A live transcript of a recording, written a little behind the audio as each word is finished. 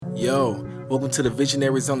Yo, welcome to the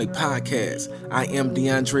Visionaries Only podcast. I am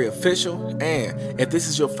DeAndre Official, and if this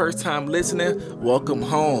is your first time listening, welcome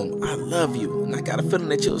home. I love you, and I got a feeling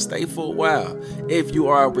that you'll stay for a while. If you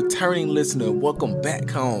are a returning listener, welcome back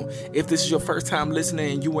home. If this is your first time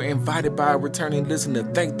listening and you were invited by a returning listener,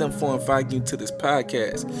 thank them for inviting you to this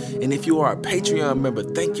podcast. And if you are a Patreon member,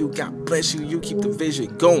 thank you. God bless you. You keep the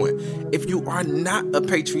vision going. If you are not a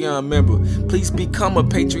Patreon member, please become a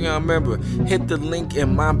Patreon member. Hit the link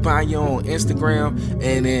in my bio on Instagram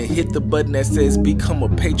and then hit the button that says become a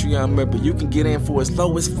Patreon member. You can get in for as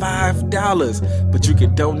low as $5, but you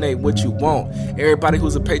can donate what you want. Everybody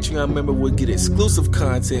who's a Patreon member will get exclusive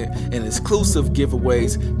content and exclusive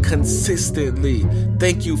giveaways consistently.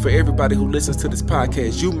 Thank you for everybody who listens to this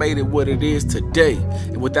podcast. You made it what it is today.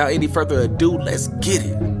 And without any further ado, let's get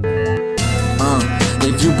it.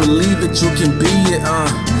 If you believe it, you can be it.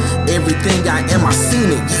 Everything I am, I seen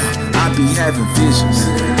it. Yeah, I be having visions.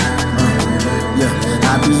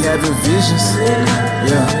 I be having visions.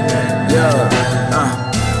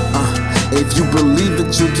 If you believe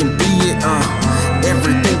it, you can be it.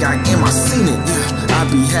 Everything I am, I seen it. Yeah, I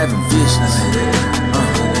be having visions.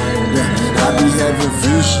 I be having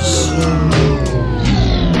visions.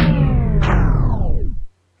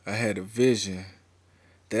 I had a vision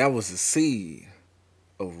that I was a seed,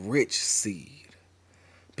 a rich seed.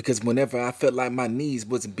 Because whenever I felt like my needs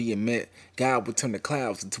wasn't being met, God would turn the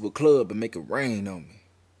clouds into a club and make it rain on me.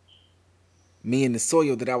 Me and the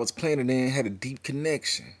soil that I was planted in had a deep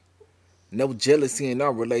connection. No jealousy in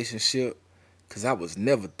our relationship, because I was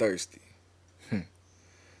never thirsty.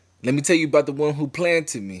 Let me tell you about the one who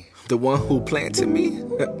planted me. The one who planted me?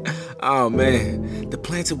 Oh man, the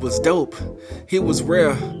planter was dope. He was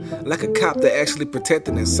rare, like a cop that actually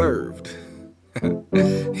protected and served.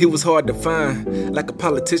 He was hard to find, like a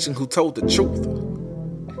politician who told the truth.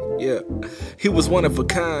 Yeah, he was one of a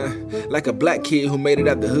kind, like a black kid who made it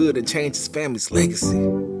out the hood and changed his family's legacy.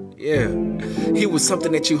 Yeah, he was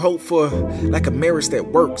something that you hope for, like a marriage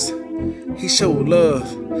that works. He showed love.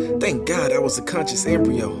 Thank God I was a conscious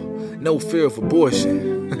embryo. No fear of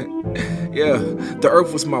abortion. Yeah, the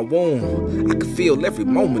earth was my womb. I could feel every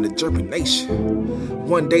moment of germination.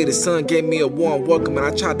 One day the sun gave me a warm welcome and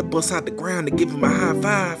I tried to bust out the ground to give him a high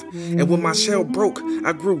five. And when my shell broke,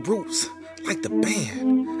 I grew roots, like the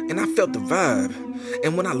band. And I felt the vibe.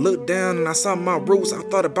 And when I looked down and I saw my roots, I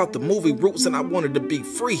thought about the movie Roots and I wanted to be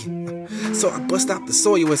free. So I bust out the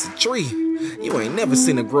soil as a tree. You ain't never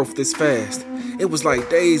seen a growth this fast. It was like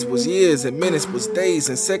days was years and minutes was days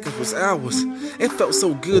and seconds was hours. It felt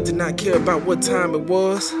so good to not care about what time it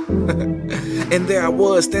was. And there I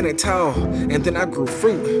was standing tall, and then I grew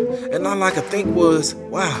fruit. And all I could think was,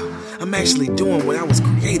 wow, I'm actually doing what I was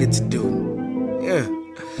created to do. Yeah.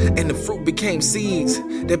 And the fruit became seeds,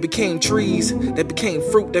 that became trees, that became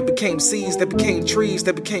fruit, that became seeds, that became trees,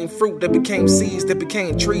 that became fruit, that became seeds, that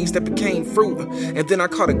became trees, that became fruit. And then I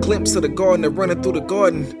caught a glimpse of the gardener running through the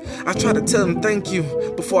garden. I tried to tell him thank you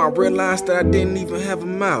before I realized that I didn't even have a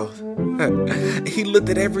mouth. He looked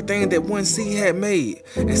at everything that one seed had made,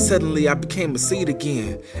 and suddenly I became a seed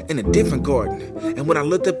again in a different garden. And when I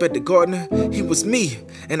looked up at the gardener, he was me,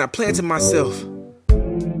 and I planted myself.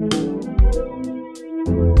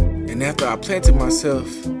 And after I planted myself,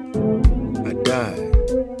 I died.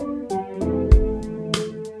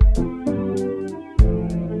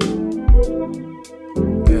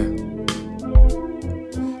 Yeah.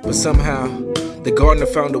 But somehow, the gardener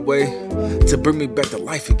found a way to bring me back to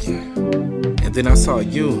life again. And then I saw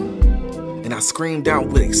you, and I screamed out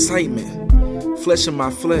with excitement. Flesh of my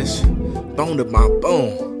flesh, bone of my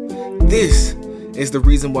bone. This is the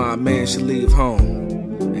reason why a man should leave home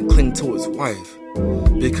and cling to his wife.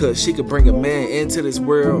 Because she could bring a man into this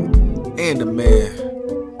world and a man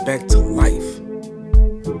back to life.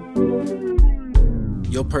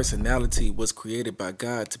 Your personality was created by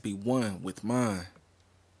God to be one with mine.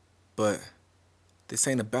 But this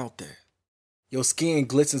ain't about that. Your skin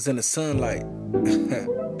glistens in the sunlight.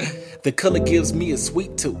 The color gives me a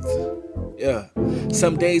sweet tooth. Yeah.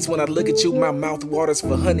 Some days when I look at you, my mouth waters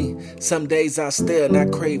for honey. Some days I stare and I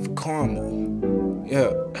crave caramel.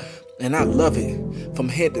 Yeah. And I love it from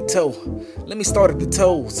head to toe. Let me start at the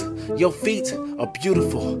toes. Your feet are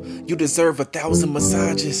beautiful. You deserve 1,000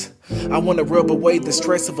 massages. I want to rub away the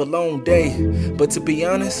stress of a long day. But to be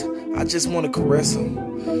honest, I just want to caress them.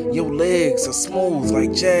 Your legs are smooth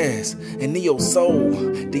like jazz. And Neo Soul,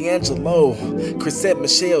 D'Angelo, Chrisette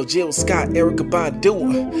Michelle, Jill Scott, Erykah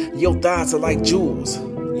Badu. Your thighs are like jewels.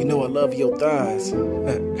 You know I love your thighs.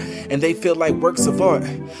 And they feel like works of art.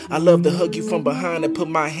 I love to hug you from behind and put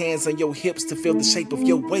my hands on your hips to feel the shape of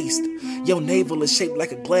your waist. Your navel is shaped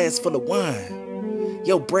like a glass full of wine.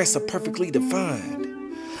 Your breasts are perfectly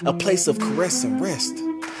defined, a place of caress and rest.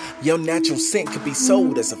 Your natural scent could be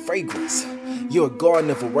sold as a fragrance. You're a garden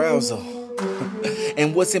of arousal.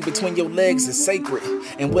 And what's in between your legs is sacred,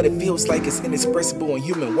 and what it feels like is inexpressible in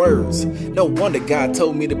human words. No wonder God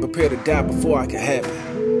told me to prepare to die before I could have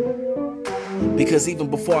it. Because even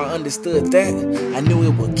before I understood that, I knew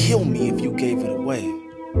it would kill me if you gave it away.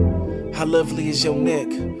 How lovely is your neck,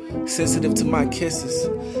 sensitive to my kisses.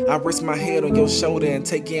 I rest my head on your shoulder and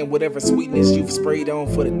take in whatever sweetness you've sprayed on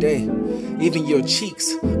for the day. Even your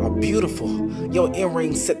cheeks are beautiful. Your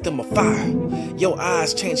earrings set them afire. Your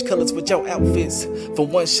eyes change colors with your outfits,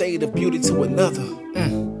 from one shade of beauty to another.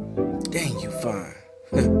 Dang, you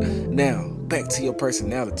fine. Now, back to your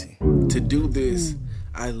personality. To do this,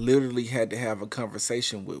 I literally had to have a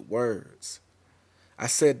conversation with words. I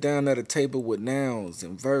sat down at a table with nouns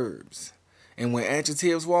and verbs, and when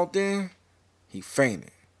adjectives walked in, he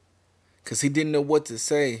fainted, because he didn't know what to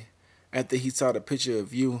say after he saw the picture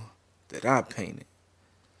of you that I painted.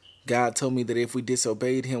 God told me that if we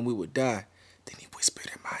disobeyed him, we would die. Then he whispered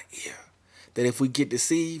in my ear that if we get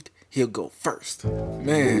deceived, he'll go first.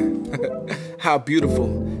 Man, how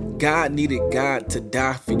beautiful. God needed God to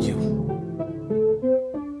die for you.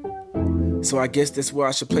 So I guess that's where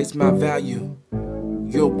I should place my value.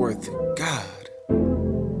 You're worth it, God.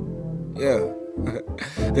 Yeah.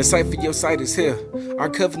 The site for your site is here. Our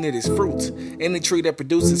covenant is fruit. Any tree that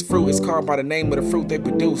produces fruit is called by the name of the fruit they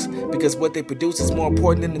produce, because what they produce is more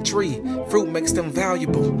important than the tree. Fruit makes them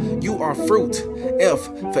valuable. You are fruit. F,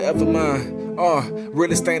 forever mine. R,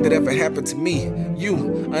 realest thing that ever happened to me.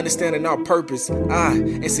 U, understanding our purpose. I,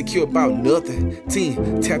 insecure about nothing. T,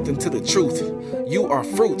 tapped into the truth. You are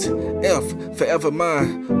fruit. F, forever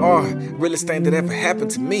mine. R, realest thing that ever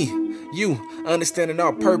happened to me. U, understanding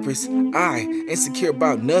our purpose. I, insecure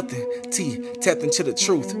about nothing. T, tapped into the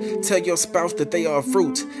truth. Tell your spouse that they are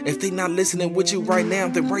fruit. If they not listening with you right now,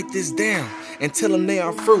 then write this down and tell them they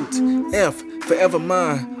are fruit. F, forever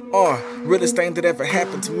mine. R, realest thing that ever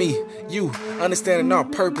happened to me. U, understanding our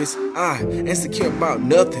purpose. I, insecure about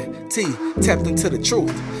nothing. T, tapped into the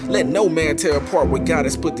truth. Let no man tear apart what God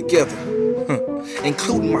has put together,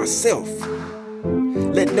 including myself.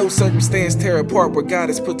 Let no circumstance tear apart what God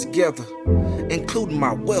has put together, including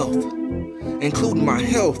my wealth, including my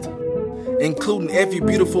health, including every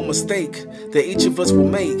beautiful mistake that each of us will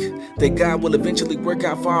make, that God will eventually work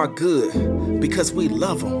out for our good, because we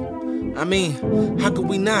love him. I mean, how could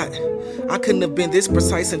we not? I couldn't have been this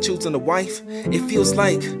precise in choosing a wife. It feels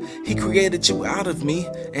like he created you out of me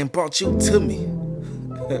and brought you to me.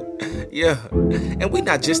 Yeah, and we're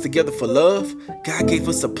not just together for love. God gave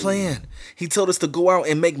us a plan. He told us to go out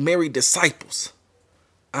and make merry disciples.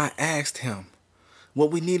 I asked him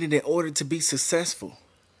what we needed in order to be successful,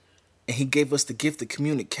 and he gave us the gift of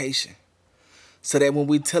communication, so that when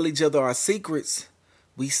we tell each other our secrets,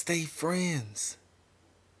 we stay friends.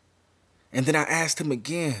 And then I asked him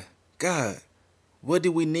again, God, what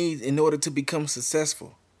do we need in order to become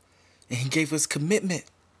successful? And he gave us commitment,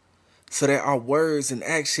 so that our words and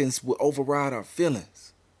actions will override our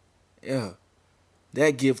feelings. Yeah,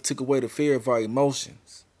 that gift took away the fear of our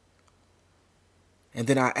emotions. And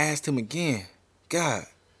then I asked him again, God,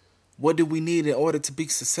 what do we need in order to be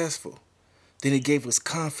successful? Then he gave us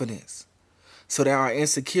confidence, so that our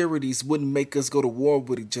insecurities wouldn't make us go to war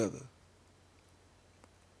with each other.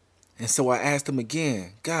 And so I asked him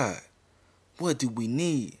again, God, what do we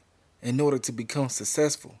need in order to become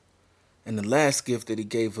successful? And the last gift that he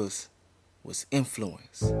gave us was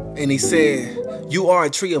influence. And he said, you are a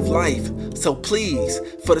tree of life, so please,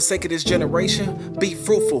 for the sake of this generation, be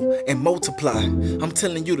fruitful and multiply. I'm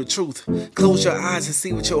telling you the truth. Close your eyes and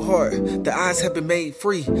see with your heart. The eyes have been made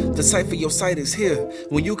free. The sight for your sight is here.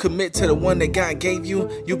 When you commit to the one that God gave you,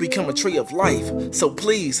 you become a tree of life. So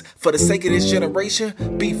please, for the sake of this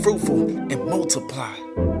generation, be fruitful and multiply.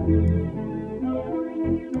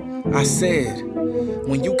 I said,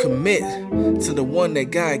 when you commit to the one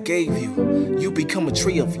that God gave you, you become a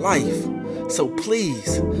tree of life. So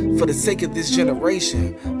please, for the sake of this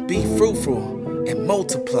generation, be fruitful and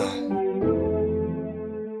multiply.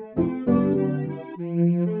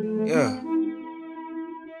 Yeah.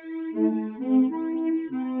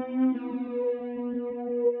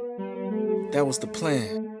 That was the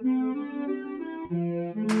plan.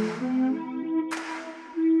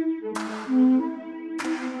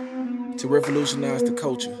 To revolutionize the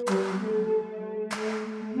culture.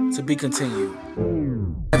 To be continued.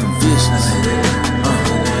 Having visions.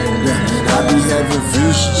 I be having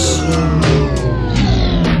visions.